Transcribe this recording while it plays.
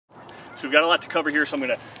So we've got a lot to cover here, so I'm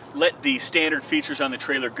going to let the standard features on the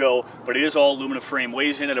trailer go, but it is all aluminum frame,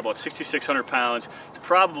 weighs in at about 6,600 pounds. It's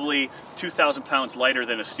probably 2,000 pounds lighter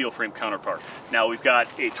than a steel frame counterpart. Now we've got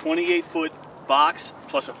a 28-foot box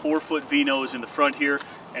plus a 4-foot V-nose in the front here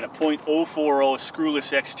and a .040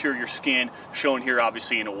 screwless exterior skin shown here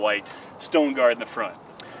obviously in a white stone guard in the front.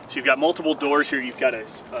 So you've got multiple doors here. You've got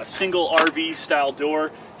a single RV style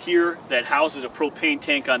door here that houses a propane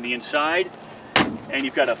tank on the inside. And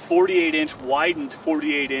you've got a 48-inch, widened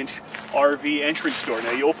 48-inch RV entrance door.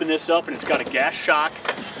 Now you open this up and it's got a gas shock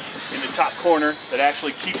in the top corner that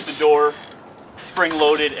actually keeps the door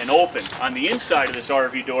spring-loaded and open. On the inside of this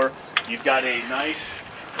RV door, you've got a nice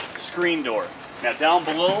screen door. Now down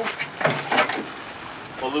below,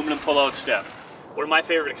 aluminum pull-out step. One of my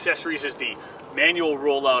favorite accessories is the manual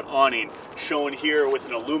rollout awning shown here with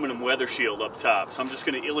an aluminum weather shield up top. So I'm just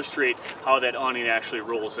going to illustrate how that awning actually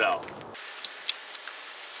rolls out.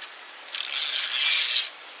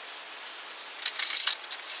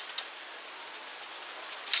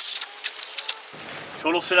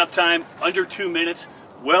 Total setup time, under 2 minutes,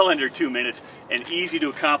 well under 2 minutes, and easy to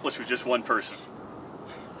accomplish with just one person.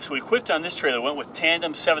 So equipped on this trailer went with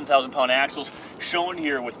tandem 7,000 pound axles, shown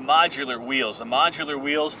here with modular wheels. The modular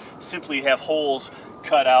wheels simply have holes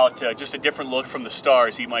cut out, just a different look from the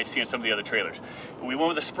stars you might see on some of the other trailers. We went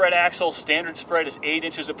with a spread axle. Standard spread is 8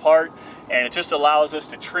 inches apart, and it just allows us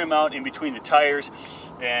to trim out in between the tires.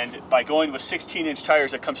 And by going with 16-inch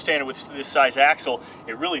tires that come standard with this size axle,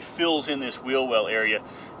 it really fills in this wheel well area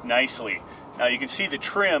nicely. Now you can see the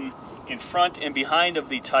trim in front and behind of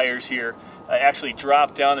the tires here actually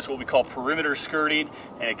drop down. This is what we call perimeter skirting,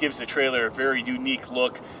 and it gives the trailer a very unique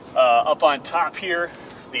look. Up on top here,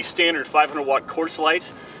 the standard 500 watt quartz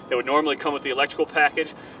lights that would normally come with the electrical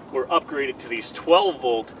package were upgraded to these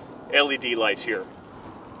 12-volt LED lights here.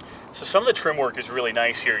 So some of the trim work is really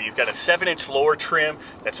nice here. You've got a 7-inch lower trim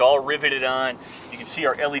that's all riveted on. You can see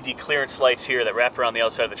our LED clearance lights here that wrap around the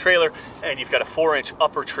outside of the trailer, and you've got a 4-inch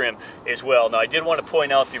upper trim as well. Now I did want to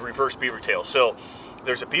point out the reverse beaver tail. So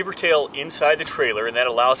there's a beaver tail inside the trailer, and that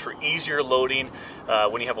allows for easier loading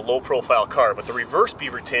when you have a low profile car. But the reverse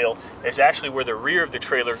beaver tail is actually where the rear of the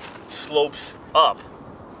trailer slopes up.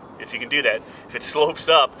 If you can do that, if it slopes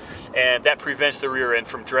up, and that prevents the rear end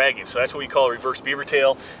from dragging. So that's what we call a reverse beaver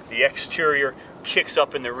tail. The exterior kicks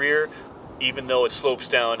up in the rear, even though it slopes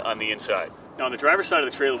down on the inside. Now on the driver's side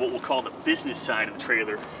of the trailer, what we'll call the business side of the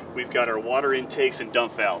trailer, we've got our water intakes and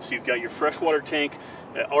dump valves. So you've got your freshwater tank,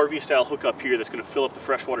 RV style hookup here that's going to fill up the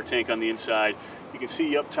freshwater tank on the inside. You can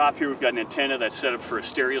see up top here we've got an antenna that's set up for a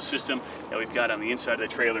stereo system that we've got on the inside of the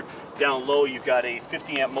trailer. Down low you've got a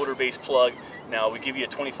 50 amp motor base plug. Now we give you a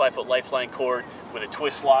 25-foot lifeline cord with a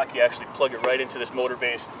twist lock. You actually plug it right into this motor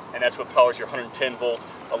base, and that's what powers your 110-volt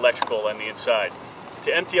electrical on the inside.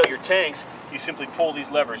 To empty out your tanks, you simply pull these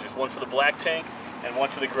levers. There's one for the black tank and one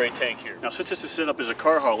for the gray tank here. Now since this is set up as a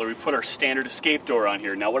Carhauler, we put our standard escape door on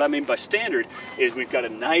here. Now what I mean by standard is we've got a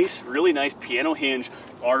nice, really nice piano hinge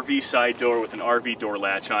RV side door with an RV door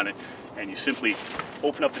latch on it, and you simply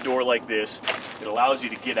open up the door like this. It allows you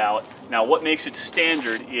to get out. Now what makes it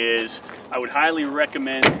standard is I would highly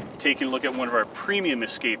recommend taking a look at one of our premium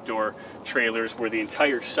escape door trailers where the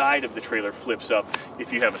entire side of the trailer flips up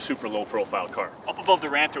if you have a super low profile car. Up above the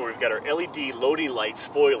ramp door we've got our LED loading light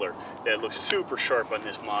spoiler that looks super sharp on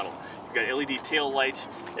this model. You've got LED tail lights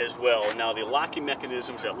as well. Now the locking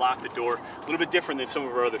mechanisms that lock the door, a little bit different than some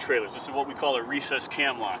of our other trailers. This is what we call a recessed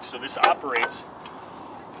cam lock. So this operates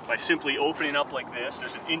by simply opening up like this.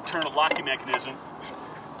 There's an internal locking mechanism,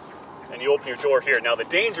 and you open your door here. Now the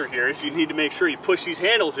danger here is you need to make sure you push these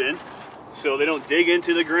handles in so they don't dig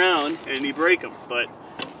into the ground and you break them. But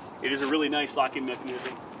it is a really nice locking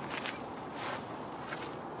mechanism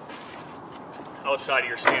outside of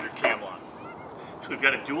your standard cam lock. So we've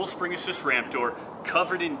got a dual spring assist ramp door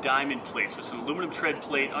covered in diamond plate. So it's an aluminum tread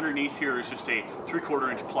plate. Underneath here is just a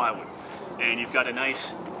 3/4 inch plywood. And you've got a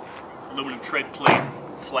nice aluminum tread plate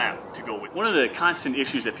flap to go with. One of the constant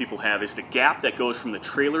issues that people have is the gap that goes from the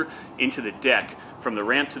trailer into the deck, from the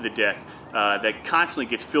ramp to the deck, that constantly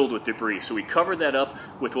gets filled with debris. So we cover that up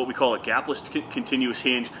with what we call a gapless continuous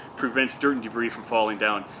hinge, prevents dirt and debris from falling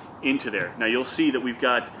down into there. Now you'll see that we've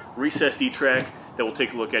got recessed E-track that we'll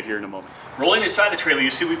take a look at here in a moment. Rolling inside the trailer,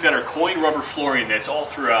 you see we've got our coin rubber flooring that's all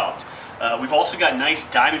throughout. We've also got nice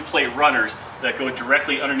diamond plate runners that go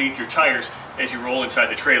directly underneath your tires as you roll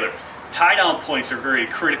inside the trailer. Tie down points are very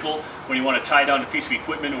critical when you want to tie down a piece of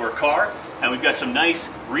equipment or a car, and we've got some nice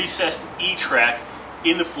recessed E-track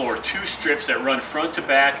in the floor, 2 strips that run front to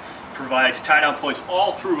back, provides tie down points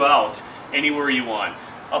all throughout anywhere you want.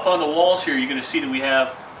 Up on the walls here you're going to see that we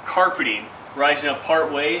have carpeting rising up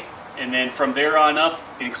part way and then from there on up,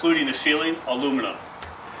 including the ceiling, aluminum.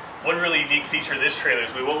 One really unique feature of this trailer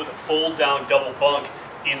is we went with a fold-down double bunk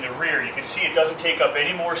in the rear. You can see it doesn't take up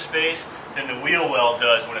any more space than the wheel well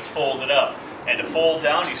does when it's folded up. And to fold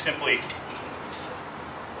down, you simply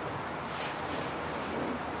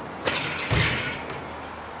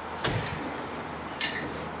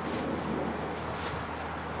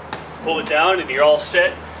pull it down and you're all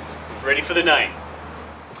set, ready for the night.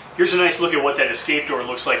 Here's a nice look at what that escape door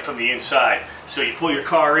looks like from the inside. So you pull your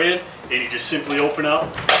car in and you just simply open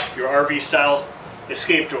up your RV style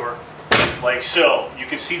escape door like so. You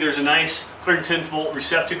can see there's a nice 110 volt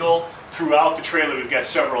receptacle throughout the trailer. We've got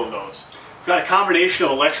several of those. We've got a combination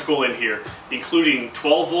of electrical in here, including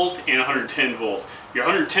 12 volt and 110 volt. Your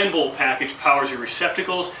 110 volt package powers your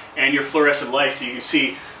receptacles and your fluorescent lights that you can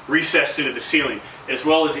see recessed into the ceiling, as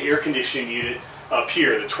well as the air conditioning unit up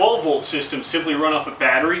here. The 12 volt system simply run off a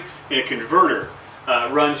battery, and a converter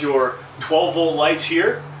runs your 12 volt lights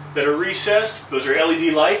here that are recessed. Those are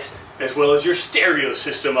LED lights, as well as your stereo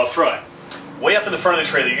system up front. Way up in the front of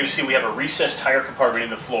the trailer, you're going to see we have a recessed tire compartment in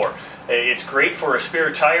the floor. It's great for a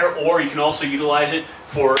spare tire, or you can also utilize it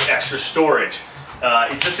for extra storage.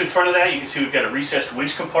 Just in front of that, you can see we've got a recessed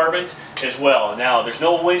winch compartment as well. Now, there's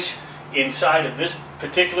no winch inside of this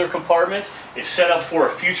particular compartment. It's set up for a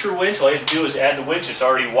future winch. All you have to do is add the winch. It's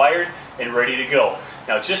already wired and ready to go.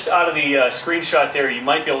 Now, just out of the screenshot there, you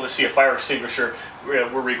might be able to see a fire extinguisher. We're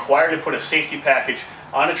required to put a safety package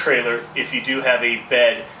on a trailer if you do have a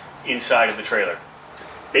bed inside of the trailer.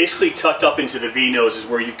 Basically tucked up into the V-nose is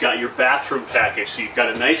where you've got your bathroom package. So you've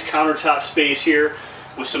got a nice countertop space here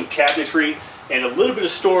with some cabinetry and a little bit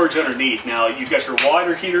of storage underneath. Now, you've got your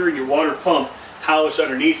water heater and your water pump housed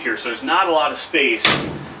underneath here, so there's not a lot of space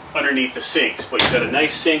underneath the sinks, but you've got a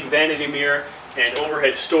nice sink, vanity mirror, and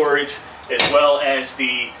overhead storage, as well as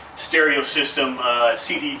the stereo system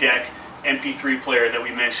CD deck MP3 player that we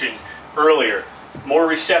mentioned earlier. More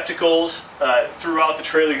receptacles throughout the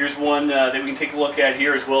trailer. Here's one that we can take a look at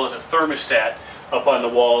here, as well as a thermostat up on the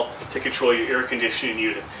wall to control your air conditioning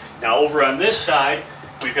unit. Now, over on this side,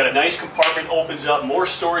 we've got a nice compartment, opens up more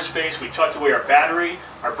storage space. We tucked away our battery,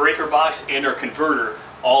 our breaker box, and our converter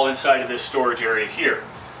all inside of this storage area here.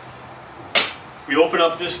 We open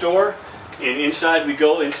up this door, and inside we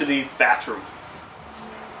go into the bathroom.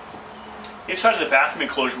 Inside of the bathroom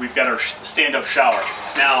enclosure, we've got our stand-up shower.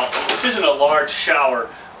 Now, this isn't a large shower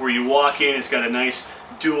where you walk in, it's got a nice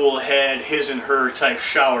dual head, his and her type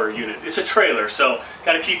shower unit. It's a trailer, so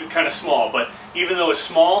got to keep it kind of small, but even though it's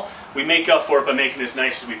small, we make up for it by making it as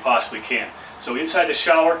nice as we possibly can. So inside the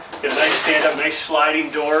shower, get a nice stand-up, nice sliding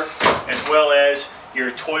door, as well as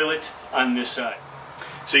your toilet on this side.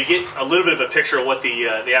 So you get a little bit of a picture of what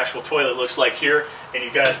the actual toilet looks like here, and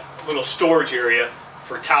you've got a little storage area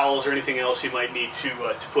for towels or anything else you might need to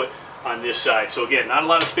put on this side. So again, not a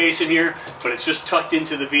lot of space in here, but it's just tucked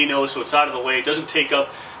into the V-nose, so it's out of the way. It doesn't take up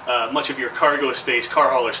much of your cargo space,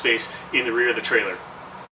 car hauler space in the rear of the trailer.